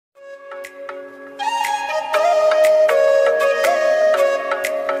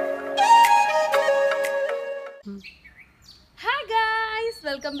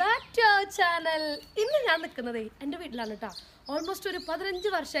Welcome back to our channel. ഇന്ന് ഞാൻ നിൽക്കുന്നത് എൻ്റെ വീട്ടിലാണ് കേട്ടോ. ഓൾമോസ്റ്റ് ഒരു 15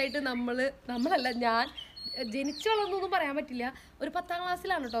 വർഷമായിട്ട് ഞാൻ ജനിച്ചു വളർന്നൊന്നും പറയാൻ പറ്റില്ല. ഒരു 10ാം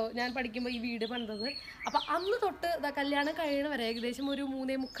ക്ലാസ്സിലാണ് കേട്ടോ ഞാൻ പഠിക്കുമ്പോൾ ഈ വീട് പണിതത്. അപ്പോൾ അന്ന് തൊട്ട് കല്യാണം കഴിയണ വരെ ഏകദേശം ഒരു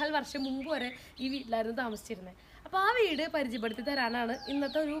 3.25 വർഷം മുമ്പ് വരെ ഈ വീട്ടിലായിരുന്നു താമസിച്ചിരുന്നത്. അപ്പോൾ ആ വീട് പരിചയപ്പെടുത്തി തരാനാണ്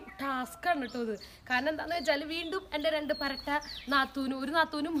ഇന്നത്തെ ഒരു ടാസ്ക്കാണ് കേട്ടോ ഇത്. കാരണം എന്താണെന്ന് വെച്ചാൽ വീണ്ടും എൻ്റെ 2 പരട്ട ഒരു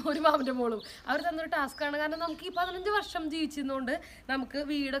നാത്തൂനും ഒരു മാമൻ്റെ മോളും അവർ തന്നൊരു ടാസ്ക്കാണ്. കാരണം നമുക്ക് ഈ 15 വർഷം ജീവിച്ചിരുന്നതുകൊണ്ട് നമുക്ക്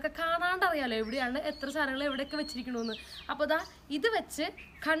വീടൊക്കെ കാണാണ്ടറിയാലോ എവിടെയാണ് എത്ര സാധനങ്ങൾ എവിടെയൊക്കെ വെച്ചിരിക്കണമെന്ന്. അപ്പോൾ ഇത് വെച്ച്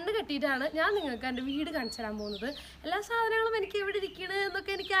കണ്ണ് കെട്ടിയിട്ടാണ് ഞാൻ നിങ്ങൾക്ക് എൻ്റെ വീട് കാണിച്ചു തരാൻ പോകുന്നത്. എല്ലാ സാധനങ്ങളും എനിക്ക് എവിടെ ഇരിക്കണ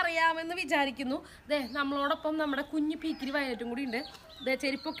എന്നൊക്കെ എനിക്ക് അറിയാമെന്ന് വിചാരിക്കുന്നു. നമ്മളോടൊപ്പം നമ്മുടെ കുഞ്ഞു പീക്കിരി വയലറ്റും കൂടി ഉണ്ട്.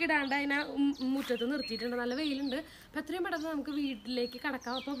 ചെരുപ്പൊക്കെ ഇടാണ്ട് അതിനെ മുറ്റത്ത് നിർത്തിയിട്ടുണ്ട്. നല്ല വെയിലുണ്ട്. അപ്പം എത്രയും പെട്ടെന്ന് നമുക്ക് വീട്ടിലേക്ക്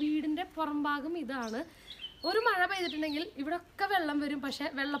കടക്കാം. അപ്പോൾ വീടിൻ്റെ പുറം ഭാഗം ഇതാണ്. ഒരു മഴ പെയ്തിട്ടുണ്ടെങ്കിൽ ഇവിടെ ഒക്കെ വെള്ളം വരും. പക്ഷേ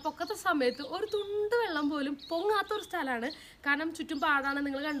വെള്ളപ്പൊക്കത്തെ സമയത്ത് ഒരു തുണ്ട് വെള്ളം പോലും പൊങ്ങാത്തൊരു സ്ഥലമാണ്. കാരണം ചുറ്റും പാടാണ്.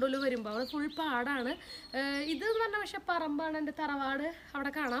 നിങ്ങൾ കണ്ടോല്ലോ വരുമ്പോൾ അവിടെ ഫുൾ പാടാണ്. ഇതെന്ന് പറഞ്ഞാൽ പക്ഷേ പറമ്പാണ്. എൻ്റെ തറവാട്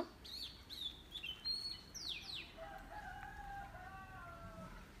അവിടെ കാണാം.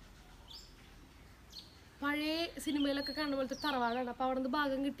 പഴയ സിനിമയിലൊക്കെ കാണുന്ന പോലത്തെ തറവാടാണ്. അപ്പോൾ അവിടെ നിന്ന്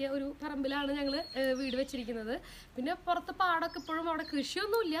ഭാഗം കിട്ടിയ ഒരു പറമ്പിലാണ് ഞങ്ങൾ വീട് വെച്ചിരിക്കുന്നത്. പിന്നെ പുറത്ത് പാടൊക്കെ ഇപ്പോഴും അവിടെ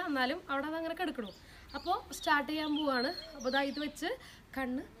കൃഷിയൊന്നുമില്ല, എന്നാലും അവിടെ അതങ്ങനെ കിടക്കണം. അപ്പോൾ സ്റ്റാർട്ട് ചെയ്യാൻ പോവാണ്. അപ്പോൾ ഇത് വെച്ച്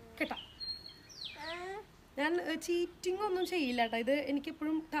കണ്ണ് കെട്ടാം. ഞാൻ ചീറ്റിംഗ് ഒന്നും ചെയ്യില്ല കേട്ടോ. ഇത്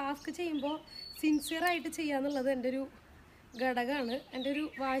എനിക്കെപ്പോഴും ടാസ്ക് ചെയ്യുമ്പോൾ സിൻസിയറായിട്ട് ചെയ്യാന്നുള്ളത് എൻ്റെ ഒരു ഘടകമാണ്, എൻ്റെ ഒരു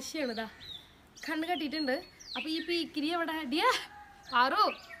വാശിയാണ്. കണ്ണ് കെട്ടിയിട്ടുണ്ട്. അപ്പോൾ ഈ പീക്കിരി എവിടെ അടിയാ ആറോ?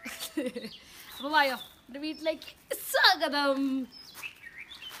 അപ്പോൾ വായോ എൻ്റെ വീട്ടിലേക്ക് സ്വാഗതം.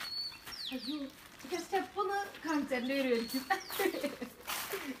 അയ്യോ സ്റ്റെപ്പ് ഒന്ന് കാണിച്ചേണ്ടി വരുമായിരിക്കും.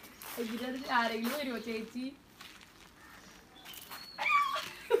 ആരെങ്കിലും വരുമോ ചേച്ചി?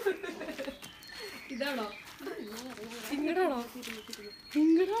 ഇതാണോ ഇങ്ങടാണോ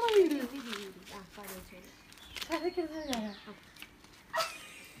ഇങ്ങടാണോ വീട്?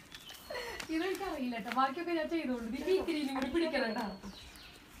 ഇതെനിക്ക് അറിയില്ല കേട്ടോ. ബാക്കിയൊക്കെ ഞാൻ ചെയ്തോണ്ട് ഈ പീക്കിരിനും കൂടി പിടിക്കണം കേട്ടോ.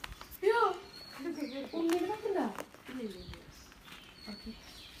 അയ്യോ ഉണ്ണിനെ പറ്റണ്ട. ഓക്കെ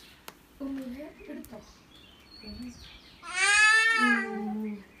ഉണ്ണിനെ എടുത്തോ.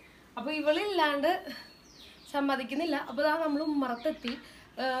 അപ്പൊ ഇവളില്ലാണ്ട് സമ്മതിക്കുന്നില്ല. അപ്പൊ നമ്മൾ ഉമ്മറത്തെത്തി.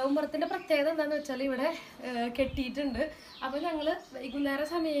 ഉമ്മറത്തിന്റെ പ്രത്യേകത എന്താന്ന് വെച്ചാൽ ഇവിടെ കെട്ടിയിട്ടുണ്ട്. അപ്പൊ ഞങ്ങള് വൈകുന്നേര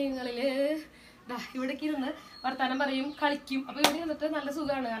സമയങ്ങളില് ഇവിടേക്ക് ഇരുന്ന് വർത്താനം പറയും, കളിക്കും. അപ്പോൾ ഇവിടെ ഇരുന്നിട്ട് നല്ല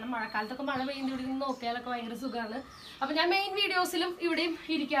സുഖമാണ്. കാരണം മഴക്കാലത്തൊക്കെ മഴ പെയ്യുന്നത് ഇവിടെ നിന്ന് നോക്കിയാലൊക്കെ ഭയങ്കര സുഖമാണ്. അപ്പോൾ ഞാൻ മെയിൻ വീഡിയോസിലും ഇവിടെയും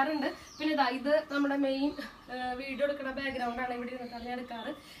ഇരിക്കാറുണ്ട്. പിന്നെ ഇത് നമ്മുടെ മെയിൻ വീഡിയോ എടുക്കുന്ന ബാക്ക്ഗ്രൗണ്ടാണ്. ഇവിടെ ഇരുന്നിട്ടാണ് ഞാൻ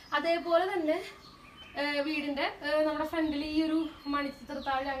എടുക്കാറ്. അതേപോലെ തന്നെ വീടിൻ്റെ നമ്മുടെ ഫ്രണ്ടിൽ ഈ ഒരു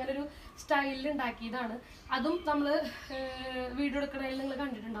മണിച്ചിത്രത്താഴ് അങ്ങനെ ഒരു സ്റ്റൈലിൽ ഉണ്ടാക്കിയതാണ്. അതും നമ്മൾ വീഡിയോ എടുക്കണതിൽ നിങ്ങൾ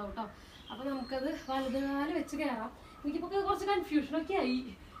കണ്ടിട്ടുണ്ടാവും കേട്ടോ. അപ്പോൾ നമുക്കത് വലതുകാലം വെച്ച് കയറാം. എനിക്കിപ്പോൾ കുറച്ച് കൺഫ്യൂഷനൊക്കെ ആയി.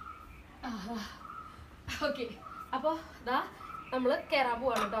 ഓക്കെ അപ്പോൾ നമ്മൾ കയറാൻ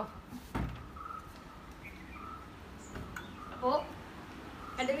പോവാണ് കേട്ടോ. അപ്പോൾ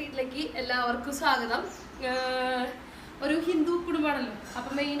എൻ്റെ വീട്ടിലേക്ക് എല്ലാവർക്കും സ്വാഗതം. ഒരു ഹിന്ദു കുടുംബമാണല്ലോ.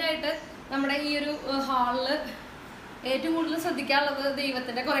 അപ്പം മെയിനായിട്ട് നമ്മുടെ ഈ ഒരു ഹാളില് ഏറ്റവും കൂടുതൽ ശ്രദ്ധിക്കാനുള്ളത്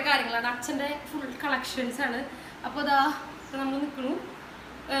ദൈവത്തിൻ്റെ കുറേ കാര്യങ്ങളാണ്. അച്ഛൻ്റെ ഫുൾ കളക്ഷൻസ് ആണ്. അപ്പോൾ നമ്മൾ നിൽക്കണു.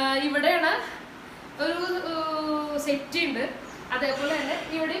 ഇവിടെയാണ് ഒരു സെറ്റി ഉണ്ട്. അതേപോലെ തന്നെ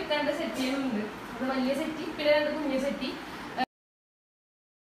ഇവിടെയും 2 സെറ്റികളുണ്ട്. അത് വലിയ സെറ്റി, പിന്നെ 2 കുഞ്ഞു സെറ്റി.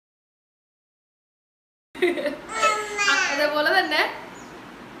 അതേപോലെ തന്നെ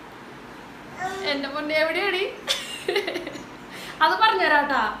എന്റെ പൊന്നെ എവിടെയാണ് അത്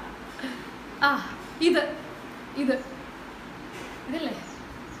പറഞ്ഞുതരാട്ടാ. ഇതല്ലേ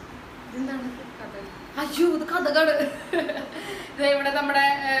ഇതെന്താണ്? അയ്യോ ഇത് കഥകള്. ഇവിടെ നമ്മുടെ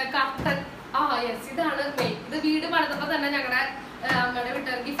കർട്ടൻ. യെസ് ഇതാണ് മെയിൻ. ഇത് വീട് പണിതപ്പോൾ തന്നെ ഞങ്ങളുടെ അമ്മയുടെ വിട്ട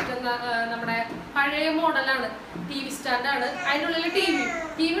ഗിഫ്റ്റ് നമ്മുടെ പഴയ മോഡലാണ്. TV സ്റ്റാൻഡാണ്. അതിൻ്റെ ഉള്ളിൽ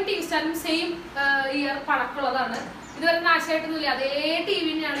ടിവിയും TV സ്റ്റാൻഡും സെയിം ഇയർ പഴക്കമുള്ളതാണ്. ഇതുവരെ നാശമായിട്ടൊന്നുമില്ല. അതേ TV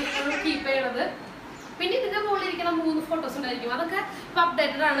തന്നെയാണ് ഇപ്പോഴും കീപ്പ് ചെയ്യണത്. പിന്നെ ഇതിന്റെ മുകളിൽ ഇരിക്കുന്ന 3 ഫോട്ടോസ് ഉണ്ടായിരിക്കും. അതൊക്കെ ഇപ്പൊ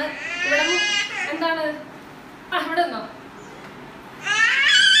അപ്ഡേറ്റഡ് ആണ്. ഇവിടെ എന്താണ് ഇവിടെ നിന്നോ?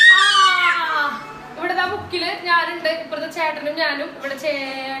 ഇവിടെ ബുക്കില് ഞാനുണ്ട്. ഇപ്പോഴത്തെ ചേട്ടനും ഞാനും. ഇവിടെ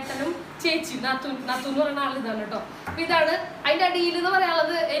ചേട്ടനും ചേച്ചിയും നാത്തൂന്ന് പറയുന്ന ആൾ ഇതാണ് കേട്ടോ. അപ്പൊ ഇതാണ് അതിന്റെ അടിയിൽ എന്ന്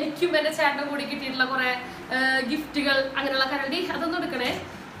പറയാനുള്ളത്. എനിക്കും എന്റെ ചേട്ടനും കൂടി കിട്ടിയിട്ടുള്ള കുറെ ഗിഫ്റ്റുകൾ അങ്ങനെയുള്ള കാര്യങ്ങൾ. അതൊന്നും എടുക്കണേ.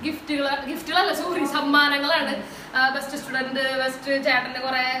 ഗിഫ്റ്റുകളല്ല സോറി സമ്മാനങ്ങളാണ്. ബെസ്റ്റ് സ്റ്റുഡന്റ്, ബെസ്റ്റ് ചേട്ടന്റെ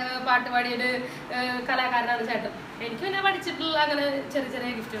കുറെ പാട്ട് പാടിയൊരു കലാകാരനാണ് ചേട്ടൻ. എനിക്ക് പിന്നെ പഠിച്ചിട്ടുള്ള അങ്ങനെ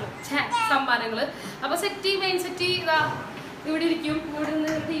ചെറിയ ഗിഫ്റ്റുകൾ സമ്മാനങ്ങള്. അപ്പൊ മെയിൻ സെറ്റി ഇവിടെ ഇരിക്കും. ഇവിടെ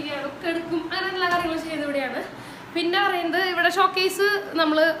നിന്ന് TV ഒക്കെ എടുക്കും. അങ്ങനെ എല്ലാ കാര്യങ്ങളും ചെയ്യുന്നത് ഇവിടെയാണ്. പിന്നെ പറയുന്നത് ഇവിടെ ഷോക്കേസ്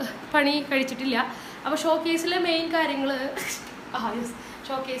നമ്മൾ പണി കഴിച്ചിട്ടില്ല. അപ്പോൾ ഷോക്കേസിലെ മെയിൻ കാര്യങ്ങൾ യെസ്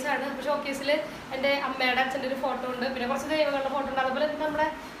ഷോക്കേസാണ്. അപ്പോൾ ഷോക്കേസിൽ എൻ്റെ അമ്മയുടെ അച്ഛൻ്റെ ഒരു ഫോട്ടോ ഉണ്ട്, പിന്നെ കുറച്ച് ദൈവങ്ങളുടെ ഫോട്ടോ ഉണ്ട്. അതുപോലെ നമ്മുടെ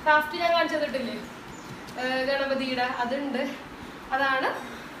ക്രാഫ്റ്റ് ഞാൻ കാണിച്ചു തന്നിട്ടില്ലേ ഗണപതിയുടെ, അതുണ്ട്. അതാണ്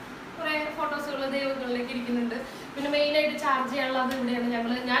കുറേ ഫോട്ടോസുകൾ ദൈവങ്ങളിലേക്ക് ഇരിക്കുന്നുണ്ട്. പിന്നെ മെയിനായിട്ട് ചാർജ് ചെയ്യാനുള്ളത്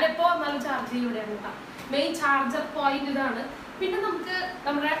ഇവിടെയാണ്. ഞാനെപ്പോൾ വന്നാലും ചാർജ് ചെയ്യും ഇവിടെയാണ് കേട്ടോ. മെയിൻ ചാർജർ പോയിന്റ് ഇതാണ്. പിന്നെ നമുക്ക്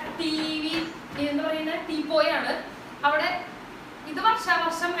നമ്മുടെ TV എന്ന് പറയുന്ന ടീപ്പോയാണ്. അവിടെ ഇത്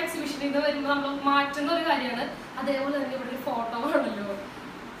വർഷാവർഷം എക്സിബിഷൻ ഇത് വരുമ്പോൾ നമ്മൾ മാറ്റുന്ന ഒരു കാര്യമാണ്. അതേപോലെ തന്നെ ഇവിടെ ഒരു ഫോട്ടോ ആണല്ലോ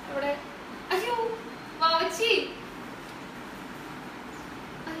ഇവിടെ. അയ്യോ വാവച്ചി,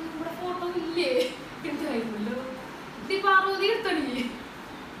 അയ്യോ ഇവിടെ ഫോട്ടോ ഇല്ലേ? ഉണ്ടായിരുന്നല്ലോ. പാർവതി എടുത്തടില്ലേ?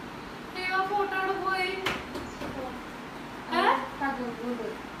 അയ്യോ ആ ഫോട്ടോ അവിടെ പോയി.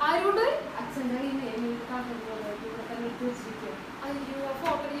 ആരോട്? അച്ഛൻ്റെ അയ്യോ ആ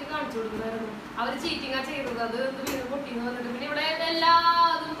ഫോട്ടോ എനിക്ക് കാണിച്ചു കൊടുക്കുന്നായിരുന്നു. അവര് ചീറ്റിങ്ങാ ചെയ്തത്. അത് വീട് പൊട്ടിന്ന് വന്നിട്ട് പിന്നെ ഇവിടെ എല്ലാ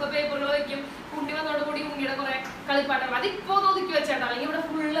പേപ്പറുകൾ വെക്കും. ഉണ്ണി വന്നോട് കൂടി ഉണ്ണിയുടെ കുറെ കളിപ്പാട്ടങ്ങൾ അതിപ്പോ ഒതുക്കി വെച്ചേട്ടാ, അല്ലെങ്കിൽ ഇവിടെ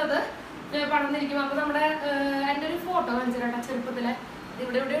ഫുള്ളത് പടർന്നിരിക്കും. അപ്പൊ നമ്മുടെ എൻ്റെ ഒരു ഫോട്ടോ കാണിച്ചിട്ടാ ചെറുപ്പത്തിലെ,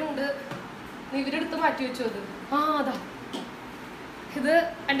 ഇവിടെ ഇവിടെ ഉണ്ട്. ഇവരെടുത്ത് മാറ്റി വെച്ചു അത്. അതാ ഇത്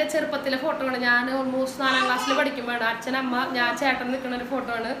എൻ്റെ ചെറുപ്പത്തിലെ ഫോട്ടോ ആണ്. ഞാൻ ഓൾമോസ്റ്റ് 4ാം ക്ലാസ്സിൽ പഠിക്കുമ്പോഴാണ്. അച്ഛനമ്മ ഞാൻ ചേട്ടൻ നിൽക്കുന്ന ഒരു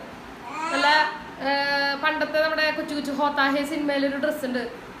ഫോട്ടോ ആണ്. നല്ല പണ്ടത്തെ നമ്മുടെ കൊച്ചു കൊച്ചു ഹോത്താഹേ സിനിമയിലൊരു ഡ്രസ്സ് ഉണ്ട്,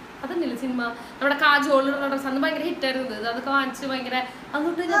 അതന്നെയല്ലേ സിനിമ, നമ്മുടെ കാജോളിലുള്ള ഡ്രസ്സ്. അന്ന് ഭയങ്കര ഹിറ്റായിരുന്നു. അതൊക്കെ വാങ്ങിച്ച് ഭയങ്കര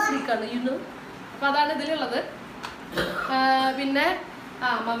അന്നിട്ട് ഞാൻ ഫ്രീക്കാണ് യുന്നു. അപ്പം അതാണ് ഇതിലുള്ളത്. പിന്നെ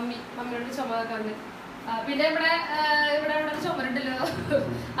മമ്മിയുടെ ചുമക്കാണ്ട്. പിന്നെ ഇവിടെ ഒരു ചുമരുണ്ടല്ലോ.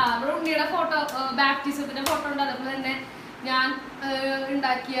 നമ്മുടെ ഉണ്ണിയുടെ ഫോട്ടോ, ബാപ്റ്റിസത്തിന്റെ ഫോട്ടോ ഉണ്ട്. അതുപോലെ തന്നെ ഞാൻ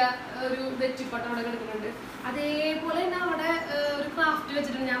ഉണ്ടാക്കിയ ഒരു വെച്ചിപ്പട്ടം അവിടെ കിടക്കുന്നുണ്ട്. അതേപോലെ തന്നെ അവിടെ ഒരു ക്രാഫ്റ്റ്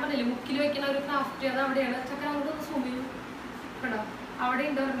വെച്ചിട്ടുണ്ട്. ഞാൻ പറഞ്ഞില്ലേ മുക്കിൽ വെക്കുന്ന ഒരു ക്രാഫ്റ്റ്, അത് അവിടെയാണ്. ചക്കര അങ്ങോട്ട് സൂം ചെയ്യും കേട്ടോ, അവിടെ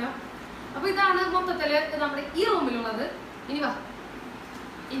ഉണ്ട് പറഞ്ഞാൽ. അപ്പൊ ഇതാണ് മൊത്തത്തില് നമ്മുടെ ഈ റൂമിലുള്ളത്.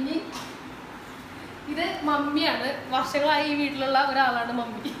 ഇനി ഇത് മമ്മിയാണ്. വർഷങ്ങളായി ഈ വീട്ടിലുള്ള ഒരാളാണ്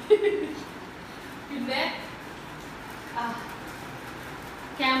മമ്മി. പിന്നെ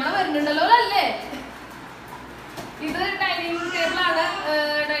ക്യാമറ വരുന്നുണ്ടല്ലോ അല്ലേ? ഇത് ഡൈനിങ് ടേബിളാണ്.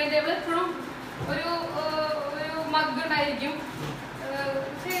 ഡൈനിങ് ടേബിൾ എപ്പോഴും ഒരു മഗ് ഉണ്ടായിരിക്കും.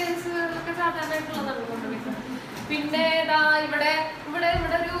 ഒക്കെ സാധാരണയായിട്ടുള്ളതാണ് കൊണ്ടുപോയിട്ട്. പിന്നെ ഇവിടെ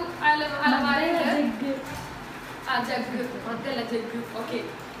ഒരു അലമാരയുണ്ട്. ജഗ് അതല്ല ജഗ്. ഓക്കെ.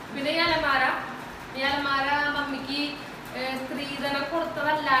 പിന്നെ ഈ അലമാര മമ്മിക്ക് സ്ത്രീധനം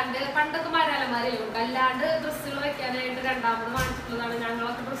കൊടുത്തതല്ലാണ്ട് പണ്ടൊക്കെ മരലമാരല്ലോ, അല്ലാണ്ട് ഡ്രസ്സുകൾ വെക്കാനായിട്ട് രണ്ടാമത് വാങ്ങിച്ചിട്ടുള്ളതാണ്.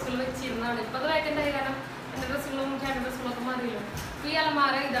 ഞങ്ങളൊക്കെ ഡ്രസ്സുകൾ വെച്ചിരുന്നതാണ്. ഇപ്പൊ അത് വേക്കൻ്റെ കാരണം എൻ്റെ ഡ്രസ്സുകളും ചേട്ടൻ്റെ ഡ്രസ്സുകളൊക്കെ മാറിയല്ലോ. ഈ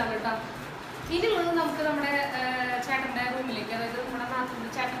അലമാര ഇതാണ് കേട്ടോ. ഇനിയുള്ളത് നമുക്ക് നമ്മുടെ ചേട്ടൻ്റെ റൂമിലേക്ക്, അതായത് നമ്മുടെ നാട്ടിൽ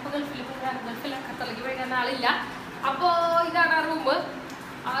ചേട്ടൻ ഇപ്പോൾ ഗൾഫിൽ ഖത്തറിലേക്ക് പോയിക്കാൻ ആളില്ല. അപ്പോൾ ഇതാണ് ആ റൂം.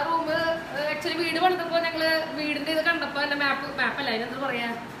 ആ റൂം ആക്ച്വലി വീട് പണിതപ്പോൾ ഞങ്ങൾ വീടിൻ്റെ ഇത് കണ്ടപ്പോൾ എൻ്റെ മാപ്പല്ല അതിനെന്താ പറയാ,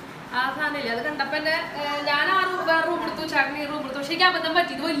 ആ സാധനമില്ല, അത് കണ്ടപ്പോൾ എൻ്റെ ഞാൻ ആ വേറെ റൂം എടുത്തു, ചേട്ടൻ ഈ റൂം എടുത്തു. പക്ഷേ എനിക്ക് അബദ്ധം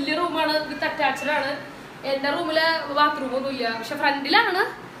പറ്റി. ഇത് വലിയ റൂമാണ്, വിത്ത് അറ്റാച്ച്ഡാണ്. എൻ്റെ റൂമിൽ ബാത്റൂമൊന്നും ഇല്ല, പക്ഷെ ഫ്രണ്ടിലാണ്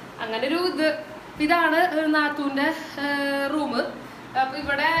അങ്ങനെ ഒരു ഇത്. ഇതാണ് നാത്തൂൻ്റെ റൂം. അപ്പൊ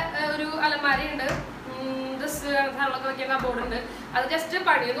ഇവിടെ ഒരു അലമാരയുണ്ട്, ഡ്രസ്സ് സാധനങ്ങളൊക്കെ വെക്കാൻ കബോർഡ് ഉണ്ട്. അത് ജസ്റ്റ്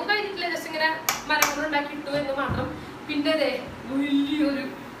പണിയൊന്നും കഴിഞ്ഞിട്ടില്ല, ജസ്റ്റ് ഇങ്ങനെ മരം കൊണ്ട് ഉണ്ടാക്കി ഇട്ടു എന്ന് മാത്രം. പിന്നെ അതെ വലിയൊരു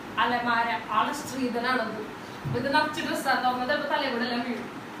അലമാര, ആള് സ്ത്രീധനാണത്. ഇത് നിറച്ച് ഡ്രസ്സാണ് തോന്നുന്നത്, ചിലപ്പോൾ തലയുടെ എല്ലാം വീഴും.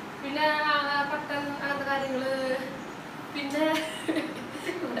 പിന്നെ പട്ടൻ അങ്ങനത്തെ കാര്യങ്ങള്. പിന്നെ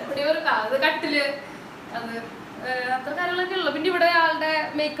ഇവിടെ ഒരു അത് കട്ടില്, അത് അത്ര കാര്യങ്ങളൊക്കെ ഉള്ളു. പിന്നെ ഇവിടെ ആളുടെ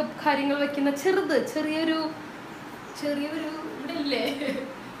മേക്കപ്പ് കാര്യങ്ങൾ വെക്കുന്ന ചെറിയൊരു ഇവിടെ ഇല്ലേ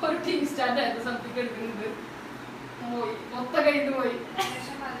ഒരു ടീ സ്റ്റാൻഡ് ആയിരുന്നു സംതിങ് എടുക്കുന്നത്. പോയി മൊത്തം കഴിഞ്ഞു പോയി.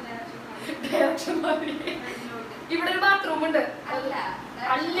 ഇവിടെ ഒരു ബാത്റൂം ഉണ്ട്.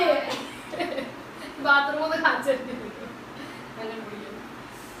 അല്ലേ ബാത്റൂം ഒന്ന് കാണിച്ചിട്ട്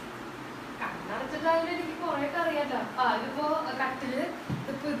കണ്ണടച്ചിട്ടായാലും എനിക്ക് കൊറേ ഒക്കെ അറിയാലോ. ഇതിപ്പോ കട്ടില്,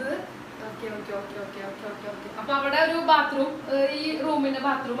 ഇപ്പൊ ഇത്. അപ്പൊ അവിടെ ഒരു ബാത്റൂം, ഈ റൂമിന്റെ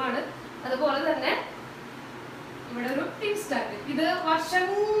ബാത്റൂമാണ്. അതുപോലെ തന്നെ ഇവിടെ ഒരു ടീ സ്റ്റാൻഡ്. ഇത്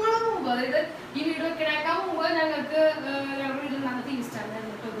വർഷങ്ങൾ മുമ്പ്, അതായത് ഈ വീട് വെക്കണേക്കാൾ മുമ്പ് ഞങ്ങളുടെ വീട്ടിലുണ്ടാകുന്ന ടീ സ്റ്റാൻഡ്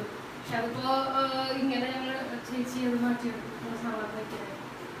ആയിരുന്നു കേട്ടത്. പക്ഷെ അതിപ്പോ ഇങ്ങനെ ഞങ്ങൾ ചേച്ചി അത് മാറ്റിയെടുക്കും സാധനം വെക്കുന്നത്.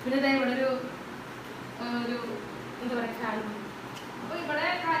 പിന്നെ ഇതാ ഇവിടെ ഒരു എന്താ പറയാ ഫാൻ. അപ്പൊ ഇവിടെ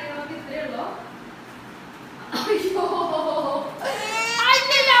കാര്യങ്ങളൊക്കെ ഇത്രയേ ഉള്ളൂ. അയ്യോ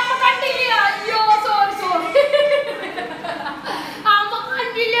അമ്മ കണ്ടില്ല. അയ്യോ സോറി അമ്മ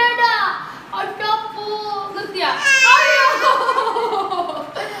കണ്ടില്ലേടാ. അട്ടപ്പോ നിർത്തിയ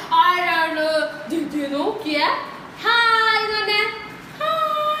ആരാണ് നോക്കിയ? ഹായ് തന്നെ.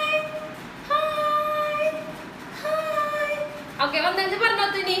 ഓക്കെ വന്നെന്ന്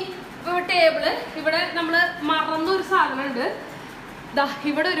പറഞ്ഞോത്തിനി. ഇപ്പൊ ടേബിള്, ഇവിടെ നമ്മള് മറന്നൊരു സാധനം ഉണ്ട്.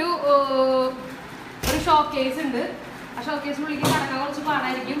 ഇവിടെ ഒരു ഷോക്കേസ് ഉണ്ട്. ആ ഷോക്കേസിനുള്ളിലേക്ക് കടക്കാൻ കുറച്ച്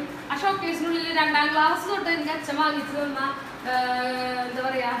പാടായിരിക്കും. ആ ഷോക്കേസിനുള്ളിൽ 2ാം ക്ലാസ് തൊട്ട് എനിക്ക് അച്ഛൻ വാങ്ങിച്ചു തന്ന എന്താ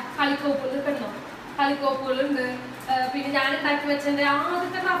പറയാ കളിക്കോപ്പുകൾ കിട്ടണോ, കളിക്കോപ്പുകളുണ്ട്. പിന്നെ ഞാൻ ഉണ്ടാക്കി വെച്ചതിന്റെ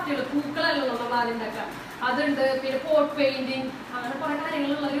ആദ്യത്തെ ക്രാഫ്റ്റുകൾ, പൂക്കളല്ലോ നമ്മൾ ആദ്യം ഉണ്ടാക്കാം, അതുണ്ട്. പിന്നെ പോട്ട് പെയിന്റിങ്, അങ്ങനെ കുറെ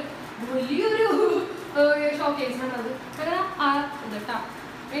കാര്യങ്ങളുള്ളൊരു വലിയൊരു ഷോക്കേസാണ് അത്. അങ്ങനെ ആ ഇത് കേട്ടോ.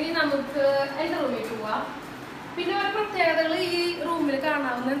 ഇനി നമുക്ക് എൻ്റെ റൂമിലേക്ക് പോവാം. പിന്നെ ഒരു പ്രത്യേകതകൾ ഈ റൂമിൽ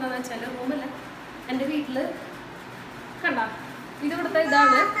കാണാവുന്ന എന്താണെന്ന് വെച്ചാൽ, റൂമല്ല എൻ്റെ വീട്ടിൽ കണ്ട ഇത് ഇവിടുത്തെ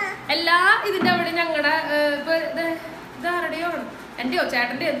ഇതാണ്. എല്ലാ ഇതിൻ്റെ അവിടെ ഞങ്ങളുടെ ഇപ്പൊ ഇതാരുടെയോ എൻ്റെയോ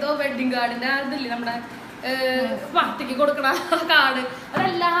ചേട്ടൻ്റെ എന്തോ വെഡിങ് കാർഡിൻ്റെ ഇതില്ലേ നമ്മുടെ പാർട്ടിക്ക് കൊടുക്കണ കാർഡ്,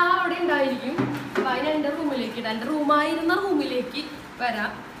 അതെല്ലാം അവിടെ ഉണ്ടായിരിക്കും. അപ്പൊ അതിന് എൻ്റെ റൂമിലേക്ക് ഇടാം. എൻ്റെ റൂമായിരുന്ന റൂമിലേക്ക്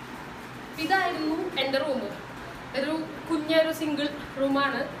വരാം. ഇതായിരുന്നു എൻ്റെ റൂം. ഒരു കുഞ്ഞൊരു സിംഗിൾ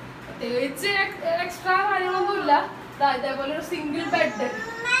റൂമാണ്, പ്രത്യേകിച്ച് എക്സ്ട്രാ കാര്യങ്ങളൊന്നുമില്ല. ഇതേപോലെ ഒരു സിംഗിൾ ബെഡ്.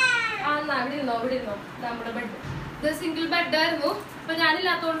 ഇവിടെ ഇരുന്നോ നമ്മുടെ ബെഡ്. ഇത് സിംഗിൾ ബെഡായിരുന്നു. അപ്പൊ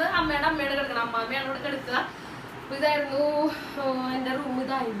ഞാനില്ലാത്തതുകൊണ്ട് അമ്മയുടെ കിടക്കണം, അമ്മാമ്മയാണ് ഇവിടെ കിടക്കുക. അപ്പൊ ഇതായിരുന്നു എൻ്റെ റൂം.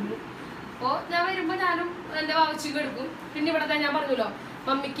 ഇതായിരുന്നു. അപ്പോൾ ഞാൻ വരുമ്പോൾ ഞാനും എൻ്റെ വാവച്ചിക്ക് എടുക്കും. പിന്നെ ഇവിടെ ഞാൻ പറഞ്ഞല്ലോ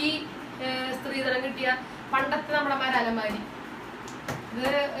മമ്മിക്ക് സ്ത്രീധനം കിട്ടിയ പണ്ടത്തെ നമ്മുടെ മരാലമാരി, ഇത്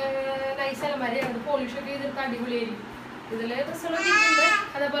നൈസ് അലമാരിയാണ്. പോളിഷൊക്കെ ചെയ്തിട്ട് അടിപൊളിയായിരിക്കും. ഇതില് ഡ്രസ്സുകളൊക്കെ ഇരിക്കുന്നുണ്ട്.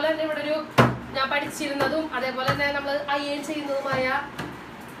 അതേപോലെ തന്നെ ഇവിടെ ഒരു ഞാൻ പഠിച്ചിരുന്നതും അതേപോലെ തന്നെ നമ്മൾ അയൺ ചെയ്യുന്നതുമായ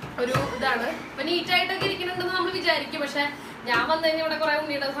ഒരു ഇതാണ്. ഇപ്പൊ നീറ്റായിട്ടൊക്കെ ഇരിക്കുന്നുണ്ടെന്ന് നമ്മൾ വിചാരിക്കും. പക്ഷെ ഞാൻ വന്നു കഴിഞ്ഞാൽ ഇവിടെ കുറെ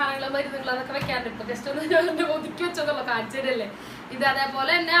ഉണ്ണിയുടെ സാധനങ്ങളും മരുന്നുകൾ അതൊക്കെ വെക്കാറുണ്ട്. ഇപ്പൊ ജസ്റ്റ് ഒന്ന് ഒതുക്കി വെച്ചോന്നല്ലോ, കാണിച്ചു തരല്ലേ. ഇത്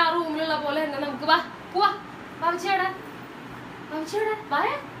അതേപോലെ തന്നെ ആ റൂമിലുള്ള പോലെ തന്നെ നമുക്ക് പോവാ വാവിച്ചേടെ വായ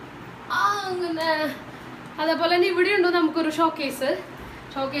അങ്ങനെ. അതേപോലെ തന്നെ ഇവിടെ ഉണ്ടോ നമുക്കൊരു ഷോക്കേസ്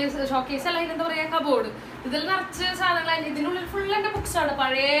അല്ല, എന്താ പറയാ, കബോർഡ്. ഇതിൽ നിറച്ച് സാധനങ്ങൾ. ഇതിനുള്ളിൽ ഫുൾ എൻ്റെ ബുക്സാണ്,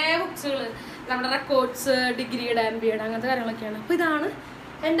 പഴയ ബുക്സുകൾ, നമ്മുടെ റെക്കോർഡ്സ്, ഡിഗ്രിയുടെ MBA അങ്ങനത്തെ കാര്യങ്ങളൊക്കെയാണ്. അപ്പൊ ഇതാണ്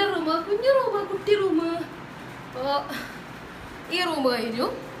എൻ്റെ റൂം, കുഞ്ഞു റൂം, കുട്ടി റൂം. അപ്പോൾ ഈ റൂം കഴിഞ്ഞു.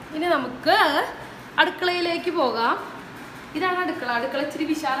 ഇനി നമുക്ക് അടുക്കളയിലേക്ക് പോകാം. ഇതാണ് അടുക്കള ഇച്ചിരി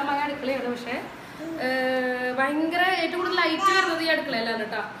വിശാലമായ അടുക്കളയാണ്. പക്ഷെ ഭയങ്കര ഏറ്റവും കൂടുതൽ ലൈറ്റ് വരുന്നത് ഈ അടുക്കളയിലാണ്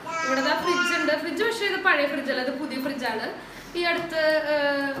കേട്ടോ. ഇവിടെ ഫ്രിഡ്ജ് ഉണ്ട്. ഫ്രിഡ്ജ് പക്ഷേ ഇത് പഴയ ഫ്രിഡ്ജല്ല, ഇത് പുതിയ ഫ്രിഡ്ജാണ്. ഈ അടുത്ത്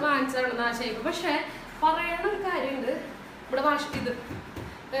വാങ്ങിച്ചതാണ് ആ ഷേപ്പ്. പക്ഷെ പറയണ ഒരു കാര്യമുണ്ട്, ഇവിടെ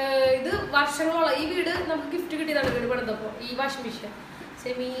ഇത് വർഷങ്ങളോളം ഈ വീട് നമുക്ക് ഗിഫ്റ്റ് കിട്ടിയതാണ്. വീട് പണിതപ്പോൾ ഈ വാഷിംഗ് മെഷീൻ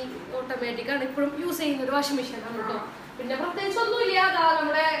സെമി ഓട്ടോമാറ്റിക് ആണ് ഇപ്പോഴും യൂസ് ചെയ്യുന്ന ഒരു വാഷിംഗ് മെഷീൻ ആണ് കേട്ടോ. പിന്നെ പ്രത്യേകിച്ച് ഒന്നുമില്ല, അതാ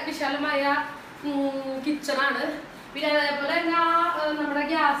നമ്മുടെ വിശാലമായ കിച്ചണാണ്. പിന്നെ അതേപോലെ തന്നെ നമ്മുടെ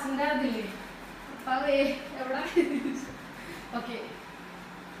ഗ്യാസിന്റെ അതില്ലേ എവിടെ ഓക്കെ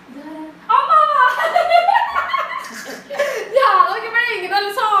ഞാൻ നോക്കിയപ്പോഴേ ഇങ്ങനെ നല്ല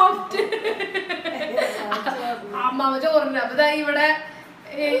സോഫ്റ്റ് അമ്മാവ ചോറിന്റെ. അപ്പൊ ഇവിടെ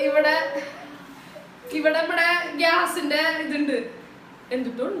ഇവിടെ ഇവിടെ നമ്മുടെ ഗ്യാസിന്റെ ഇതുണ്ട്,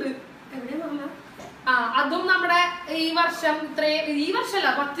 എന്തിട്ടുണ്ട് എവിടെയാ പറഞ്ഞ അതും നമ്മുടെ ഈ വർഷം ഈ വർഷമല്ല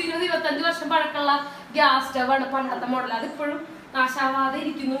 10-20-25 വർഷം പഴക്കമുള്ള ഗ്യാസ് സ്റ്റവാണ്, പണ്ടത്തെ മോഡൽ. അതിപ്പോഴും നാശാവാതെ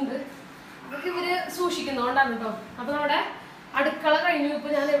ഇരിക്കുന്നുണ്ട്. അതൊക്കെ ഇവര് സൂക്ഷിക്കുന്നതുകൊണ്ടാണ് കേട്ടോ. അപ്പൊ നമ്മുടെ അടുക്കള കഴിഞ്ഞു. ഇപ്പൊ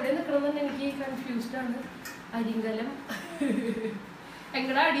ഞാൻ എവിടെ നിൽക്കണമെന്ന് എനിക്ക് കൺഫ്യൂസ്ഡ് ആണ്. അരിങ്കലം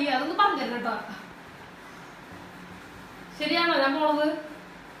എങ്ങടെ അടി അതൊന്ന് പറഞ്ഞു കേട്ടോ. ശരിയാണോ ഞാൻ പോണത്?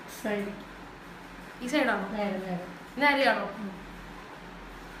 ഈ സൈഡാണോ? നേരെയാണോ?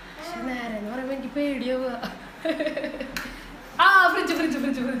 നേരെ എന്ന് പറയുമ്പോ എനിക്ക് പേടിയാവുക.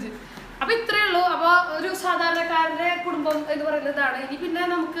 ഫ്രിഡ്ജ്. അപ്പൊ ഇത്രയേ ഉള്ളൂ. അപ്പൊ ഒരു സാധാരണക്കാരന്റെ കുടുംബം എന്ന് പറയുന്നത് ഇതാണ്. ഇനി പിന്നെ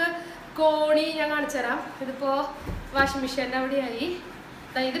നമുക്ക് കോണി ഞാൻ കാണിച്ചു തരാം. ഇതിപ്പോ വാഷിംഗ് മെഷീൻ്റെ അവിടെയായി.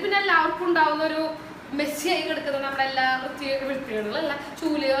 ഇത് പിന്നെ എല്ലാവർക്കും ഉണ്ടാവുന്ന ഒരു മെസ്സിയായി കിടക്കുന്ന നമ്മുടെ എല്ലാ വൃത്തികേടുകളല്ല,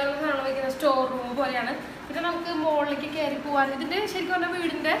 ചൂലുകൾ കാണാൻ വയ്ക്കുന്ന സ്റ്റോർ റൂം പോലെയാണ്. പിന്നെ നമുക്ക് മുകളിലേക്ക് കയറി പോവാൻ ഇതിന്റെ ശരിക്കും പറഞ്ഞാൽ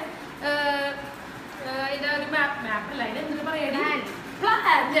വീടിന്റെ അതിന്റെ ഒരു മാപ്പല്ല, അതിന് എന്തിനു പറയണേ, പ്ലാൻ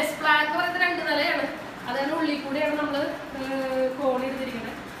എന്ന് പറയുന്നത് 2 നിലയാണ്. അതിന് ഉള്ളിൽ കൂടെയാണ് നമ്മള് കോണി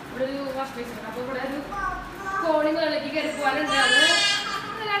എടുത്തിരിക്കുന്നത്. ഇവിടെ ഒരു വാഷ് ബേസിൻ. അപ്പൊ ഇവിടെ ഒരു കോണി മുകളിലേക്ക് കയറി പോകാനുണ്ട്. അത്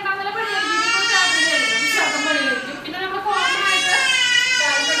 2ാം നില പണിയായിരിക്കും, പണിയായിരിക്കും. പിന്നെ നമ്മുടെ കോമണായിട്ട്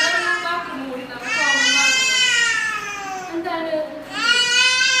മൂടി എന്താണ്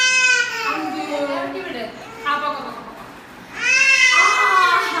ഇവിടെ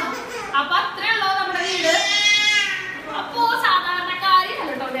അപ്പൊ അത്രയുള്ളൂ നമ്മുടെ വീട്. അപ്പോ സാധാരണക്കാരില്ല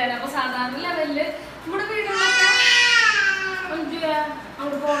കേട്ടോ ഞാൻ. അപ്പൊ സാധാരണ ലെവലില് നമ്മുടെ വീടുകളൊക്കെ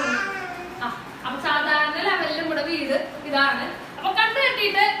അങ്ങോട്ട് പോകണം. അപ്പൊ സാധാരണ ലെവലിൽ നമ്മുടെ വീട് ഇതാണ്. അപ്പൊ കണ്ടു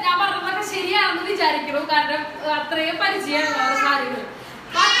കെട്ടിയിട്ട് ഞാൻ പറഞ്ഞതൊക്കെ ശരിയാണെന്ന് വിചാരിക്കണം. കാരണം അത്രയും പരിചയമുള്ള കാര്യങ്ങൾ.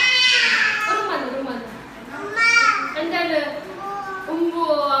 എന്താണ്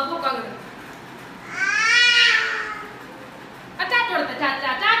പൊക്കാങ്ങട്